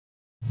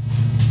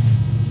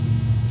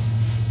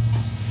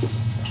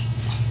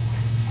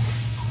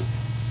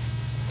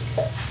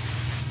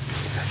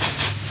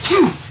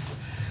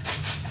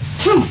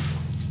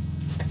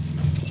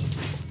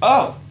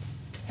Oh,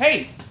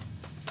 hey,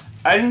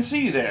 I didn't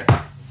see you there.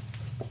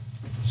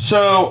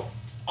 So,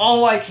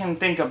 all I can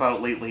think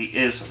about lately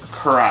is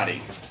karate.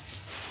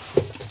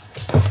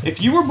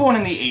 If you were born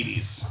in the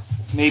 80s,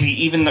 maybe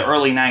even the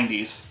early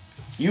 90s,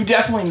 you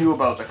definitely knew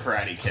about the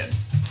Karate Kid.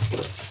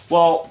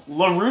 Well,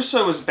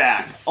 LaRusso is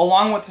back,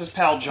 along with his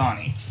pal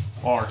Johnny,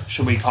 or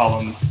should we call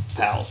them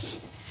pals?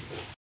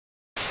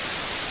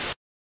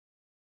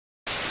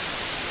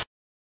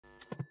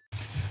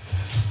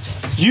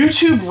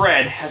 YouTube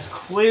Red has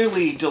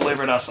clearly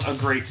delivered us a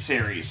great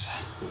series,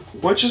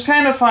 which is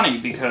kind of funny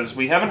because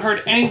we haven't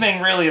heard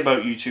anything really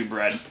about YouTube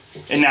Red,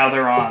 and now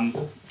they're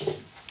on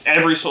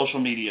every social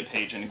media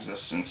page in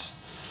existence.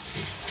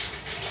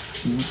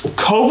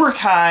 Cobra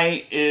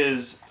Kai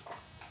is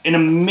an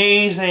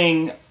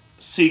amazing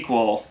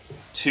sequel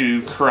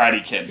to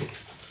Karate Kid.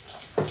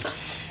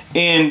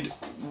 And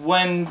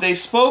when they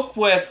spoke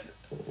with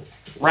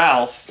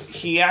Ralph,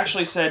 he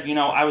actually said, you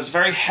know, I was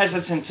very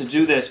hesitant to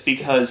do this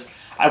because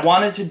I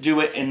wanted to do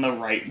it in the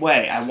right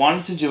way. I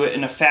wanted to do it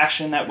in a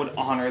fashion that would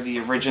honor the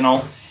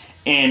original,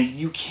 and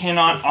you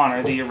cannot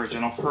honor the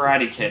original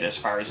Karate Kid as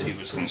far as he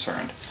was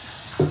concerned.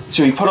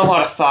 So he put a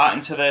lot of thought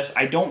into this.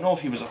 I don't know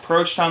if he was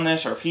approached on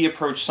this or if he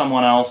approached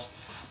someone else,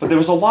 but there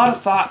was a lot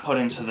of thought put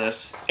into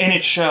this, and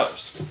it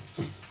shows.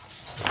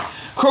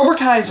 Cobra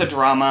Kai is a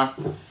drama,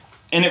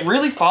 and it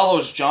really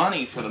follows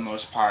Johnny for the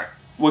most part,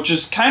 which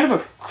is kind of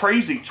a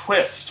crazy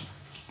twist,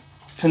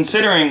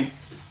 considering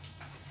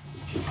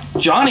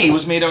Johnny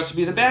was made out to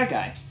be the bad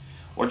guy.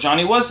 Or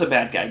Johnny was the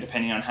bad guy,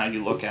 depending on how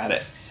you look at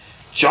it.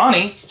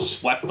 Johnny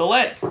swept the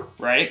leg,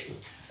 right?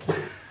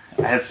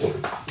 As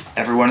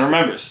everyone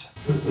remembers.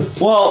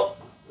 Well,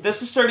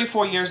 this is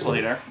 34 years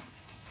later,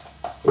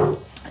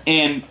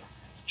 and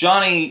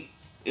Johnny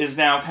is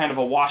now kind of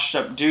a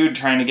washed-up dude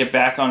trying to get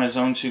back on his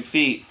own 2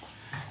 feet.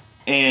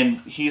 And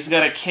he's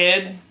got a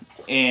kid,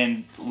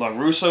 and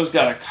LaRusso's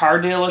got a car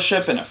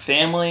dealership and a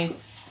family.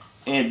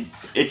 And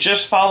it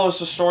just follows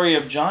the story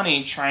of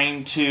Johnny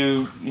trying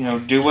to, you know,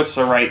 do what's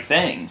the right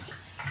thing.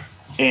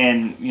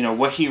 And, you know,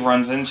 what he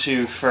runs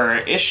into for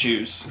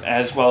issues,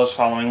 as well as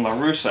following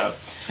LaRusso.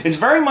 It's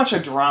very much a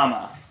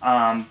drama,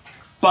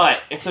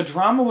 but it's a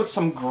drama with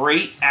some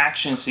great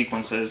action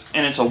sequences,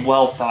 and it's a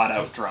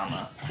well-thought-out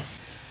drama.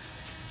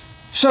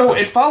 So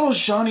it follows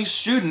Johnny's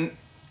student,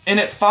 and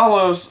it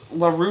follows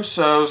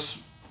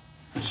LaRusso's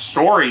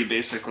story,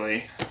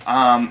 basically.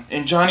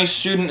 And Johnny's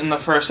student in the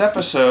first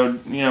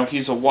episode, you know,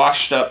 he's a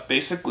washed-up,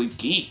 basically,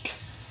 geek.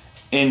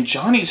 And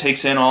Johnny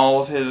takes in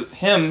all of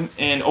him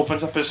and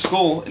opens up his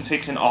school and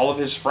takes in all of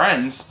his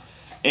friends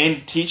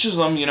and teaches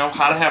them, you know,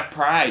 how to have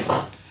pride.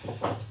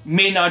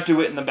 May not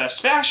do it in the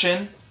best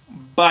fashion,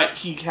 but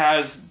he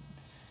has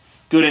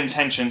good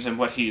intentions in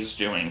what he's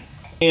doing.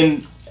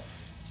 And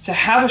to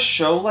have a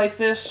show like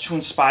this to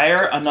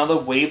inspire another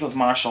wave of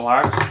martial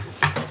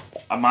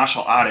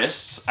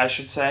artists, I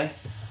should say,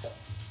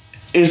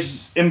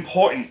 is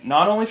important,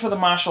 not only for the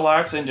martial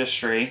arts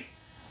industry,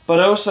 but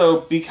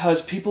also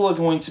because people are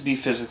going to be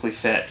physically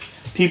fit.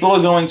 People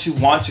are going to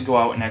want to go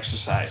out and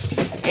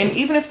exercise. And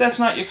even if that's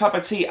not your cup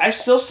of tea, I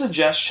still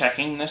suggest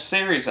checking this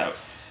series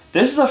out.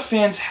 This is a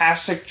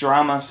fantastic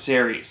drama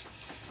series.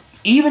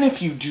 Even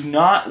if you do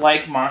not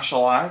like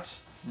martial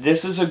arts,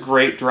 this is a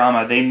great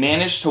drama. They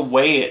managed to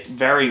weigh it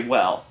very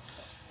well.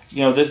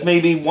 You know, there's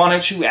maybe 1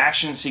 or 2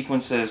 action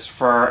sequences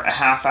for a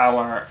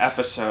half-hour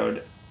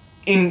episode,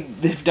 and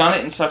they've done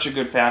it in such a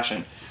good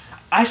fashion.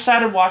 I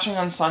started watching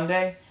on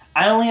Sunday.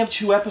 I only have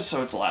 2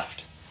 episodes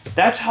left.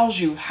 That tells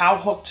you how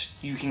hooked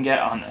you can get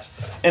on this.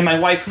 And my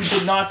wife, who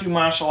did not do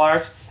martial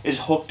arts,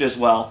 is hooked as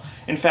well.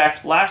 In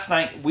fact, last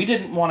night, we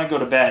didn't want to go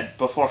to bed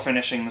before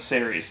finishing the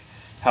series.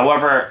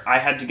 However, I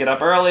had to get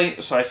up early,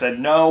 so I said,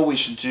 no, we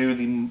should do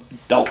the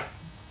adult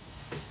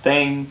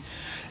thing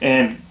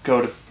and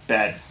go to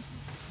bed.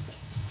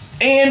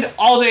 And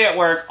all day at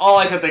work, all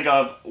I could think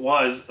of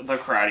was the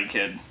Karate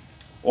Kid,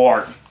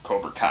 or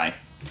Cobra Kai.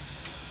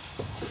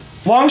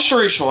 Long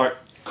story short,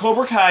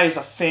 Cobra Kai is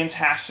a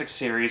fantastic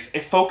series.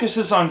 It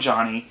focuses on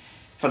Johnny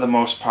for the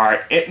most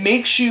part. It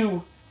makes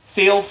you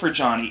feel for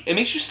Johnny. It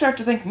makes you start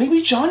to think,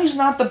 maybe Johnny's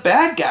not the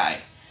bad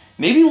guy.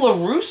 Maybe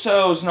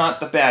LaRusso's not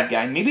the bad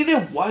guy. Maybe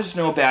there was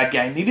no bad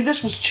guy. Maybe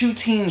this was 2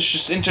 teens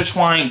just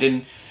intertwined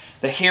in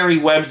the hairy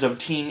webs of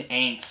teen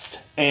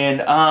angst.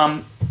 And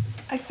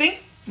I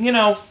think, you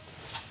know,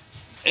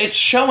 it's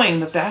showing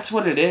that that's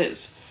what it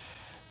is.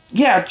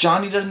 Yeah,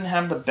 Johnny doesn't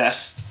have the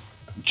best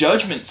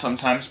judgment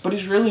sometimes, but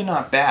he's really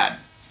not bad.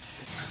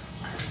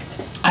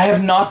 I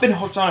have not been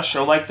hooked on a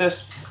show like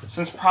this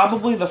since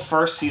probably the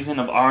first season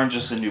of Orange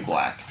is the New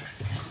Black.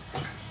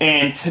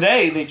 And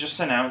today, they just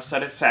announced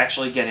that it's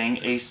actually getting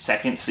a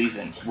 2nd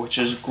season, which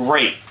is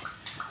great.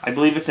 I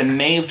believe it's in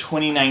May of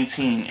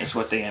 2019 is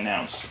what they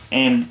announced.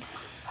 And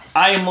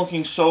I am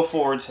looking so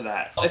forward to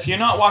that. If you're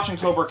not watching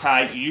Cobra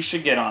Kai, you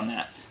should get on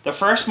that. The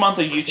first month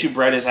of YouTube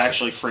Red is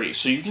actually free,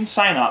 so you can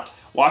sign up,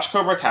 watch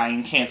Cobra Kai,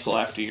 and cancel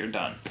after you're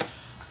done.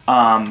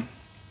 I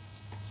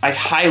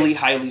highly,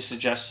 highly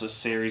suggest this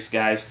series,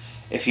 guys.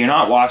 If you're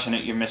not watching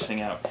it, you're missing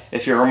out.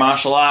 If you're a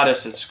martial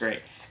artist, it's great.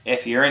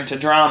 If you're into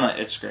drama,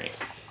 it's great.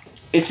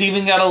 It's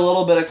even got a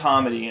little bit of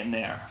comedy in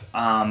there.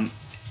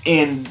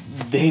 And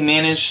they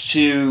managed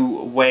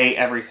to weigh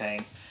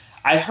everything.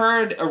 I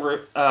heard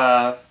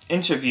a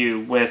interview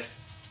with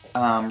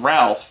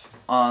Ralph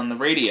on the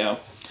radio,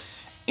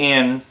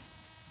 and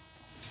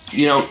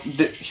you know,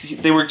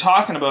 they were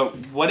talking about,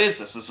 what is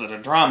this? Is it a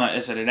drama?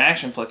 Is it an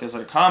action flick? Is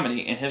it a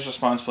comedy? And his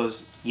response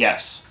was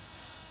yes.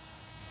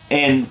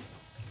 And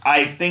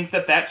I think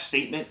that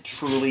statement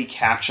truly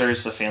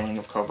captures the feeling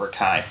of Cobra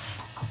Kai.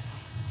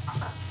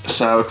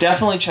 So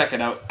definitely check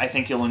it out. I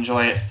think you'll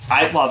enjoy it.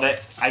 I love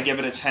it. I give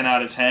it a 10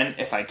 out of 10.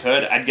 If I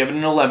could, I'd give it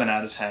an 11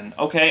 out of 10.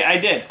 Okay, I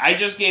did. I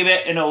just gave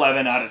it an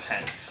 11 out of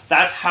 10.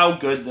 That's how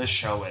good this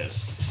show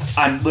is.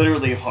 I'm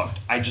literally hooked.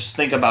 I just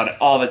think about it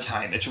all the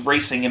time. It's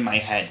racing in my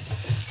head.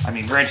 I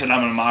mean, granted,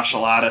 I'm a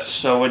martial artist,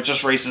 so it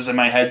just races in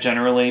my head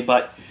generally,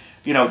 but,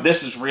 you know,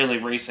 this is really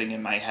racing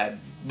in my head.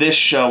 This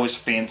show is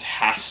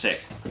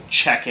fantastic.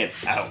 Check it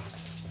out.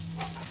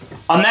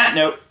 On that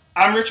note,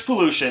 I'm Rich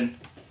Pollution.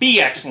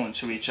 Be excellent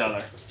to each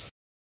other.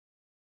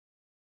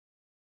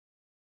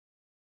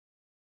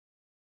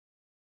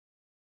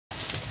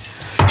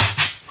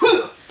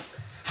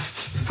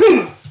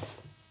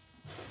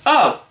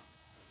 Oh,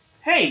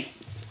 hey,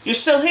 you're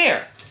still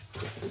here.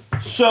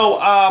 So,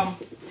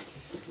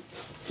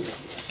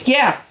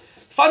 yeah,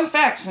 fun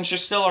fact since you're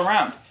still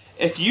around.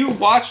 If you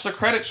watch the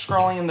credits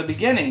scrolling in the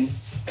beginning,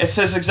 it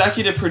says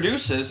executive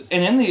producers,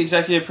 and in the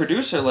executive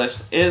producer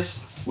list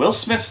is Will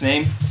Smith's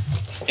name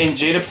and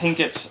Jada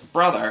Pinkett's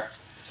brother.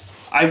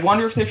 I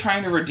wonder if they're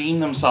trying to redeem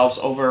themselves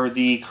over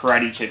the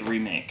Karate Kid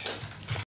remake.